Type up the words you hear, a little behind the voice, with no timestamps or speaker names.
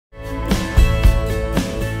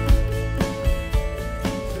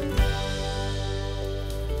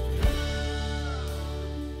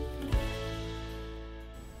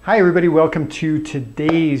Hi everybody, welcome to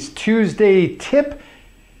today's Tuesday tip.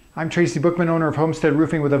 I'm Tracy Bookman, owner of Homestead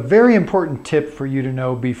Roofing, with a very important tip for you to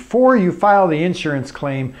know before you file the insurance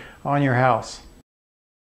claim on your house.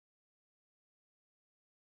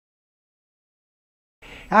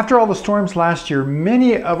 After all the storms last year,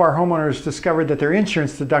 many of our homeowners discovered that their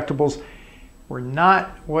insurance deductibles were not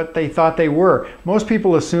what they thought they were. Most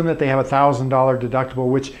people assume that they have a $1,000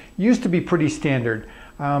 deductible, which used to be pretty standard.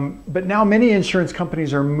 But now many insurance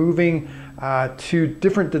companies are moving to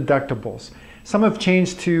different deductibles. Some have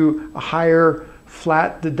changed to a higher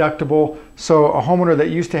flat deductible. So a homeowner that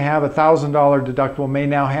used to have a $1,000 deductible may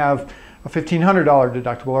now have a $1,500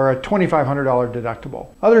 deductible or a $2,500 deductible.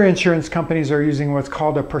 Other insurance companies are using what's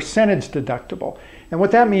called a percentage deductible. And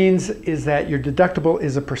what that means is that your deductible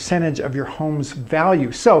is a percentage of your home's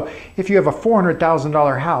value. So if you have a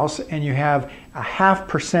 $400,000 house and you have a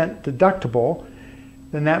 0.5% deductible,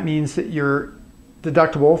 then that means that your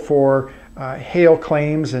deductible for hail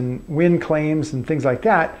claims and wind claims and things like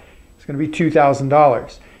that is going to be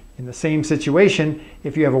 $2,000. In the same situation,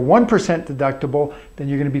 if you have a 1% deductible, then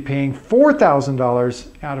you're going to be paying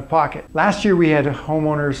 $4,000 out of pocket. Last year we had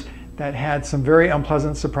homeowners that had some very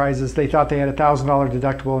unpleasant surprises. They thought they had a $1,000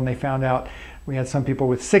 deductible and they found out we had some people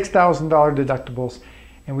with $6,000 deductibles,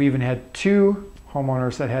 and we even had two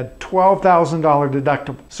homeowners that had $12,000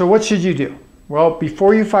 deductible. So what should you do? Well,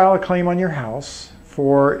 before you file a claim on your house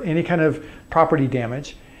for any kind of property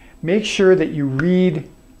damage, make sure that you read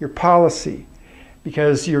your policy,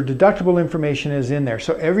 because your deductible information is in there.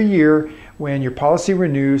 So every year when your policy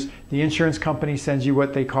renews, the insurance company sends you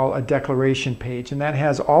what they call a declaration page, and that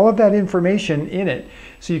has all of that information in it.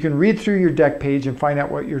 So you can read through your deck page and find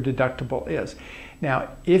out what your deductible is. Now,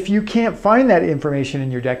 if you can't find that information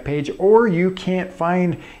in your deck page, or you can't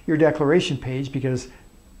find your declaration page because,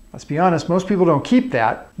 let's be honest, most people don't keep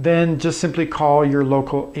that, then just simply call your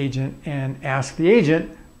local agent and ask the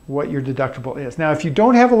agent what your deductible is. Now, if you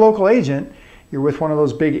don't have a local agent, you're with one of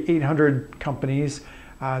those big 800 companies,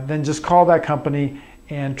 then just call that company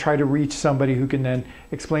and try to reach somebody who can then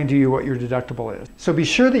explain to you what your deductible is. So be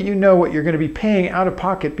sure that you know what you're going to be paying out of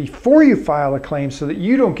pocket before you file a claim so that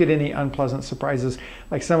you don't get any unpleasant surprises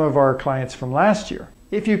like some of our clients from last year.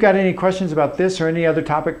 If you've got any questions about this or any other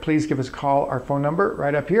topic, please give us a call. Our phone number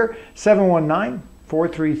right up here,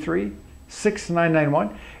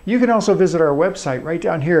 719-433-6991. You can also visit our website right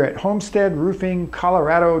down here at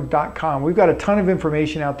homesteadroofingcolorado.com. We've got a ton of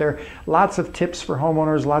information out there, lots of tips for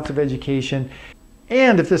homeowners, lots of education.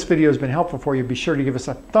 And if this video has been helpful for you, be sure to give us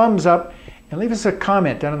a thumbs up and leave us a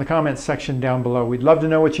comment down in the comments section down below. We'd love to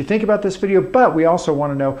know what you think about this video, but we also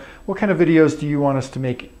want to know what kind of videos do you want us to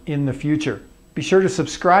make in the future. Be sure to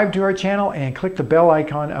subscribe to our channel and click the bell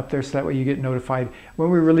icon up there so that way you get notified when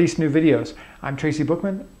we release new videos. I'm Tracy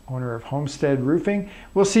Bookman, owner of Homestead Roofing.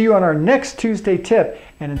 We'll see you on our next Tuesday tip.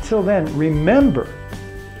 And until then, remember,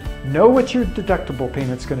 know what your deductible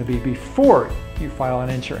payment's going to be before you file an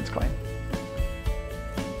insurance claim.